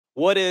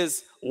What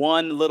is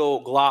one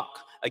little Glock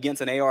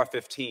against an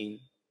AR-15?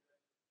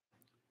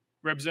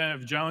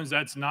 Representative Jones,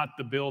 that's not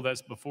the bill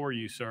that's before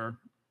you, sir.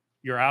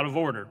 You're out of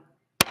order.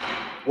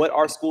 What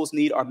our schools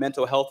need are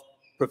mental health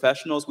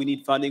professionals. We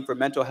need funding for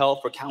mental health,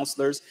 for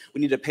counselors.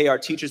 We need to pay our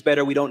teachers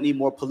better. We don't need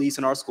more police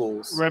in our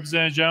schools.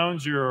 Representative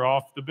Jones, you're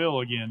off the bill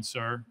again,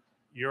 sir.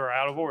 You're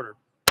out of order.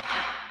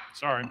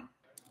 Sorry.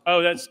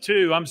 Oh, that's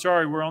two. I'm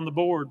sorry. We're on the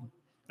board.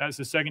 That's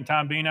the second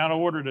time being out of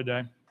order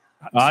today.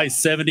 Aye,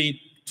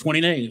 70,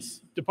 20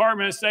 nays.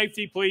 Department of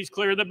Safety, please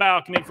clear the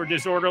balcony for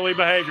disorderly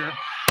behavior.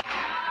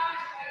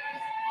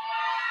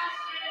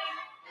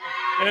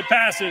 It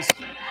passes.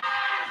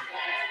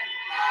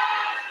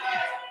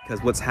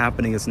 Because what's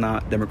happening is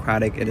not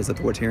democratic, it is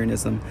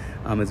authoritarianism.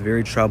 It's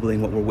very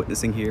troubling what we're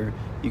witnessing here.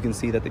 You can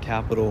see that the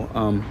Capitol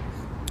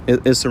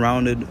is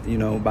surrounded,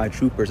 by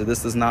troopers.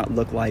 This does not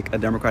look like a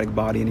democratic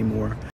body anymore.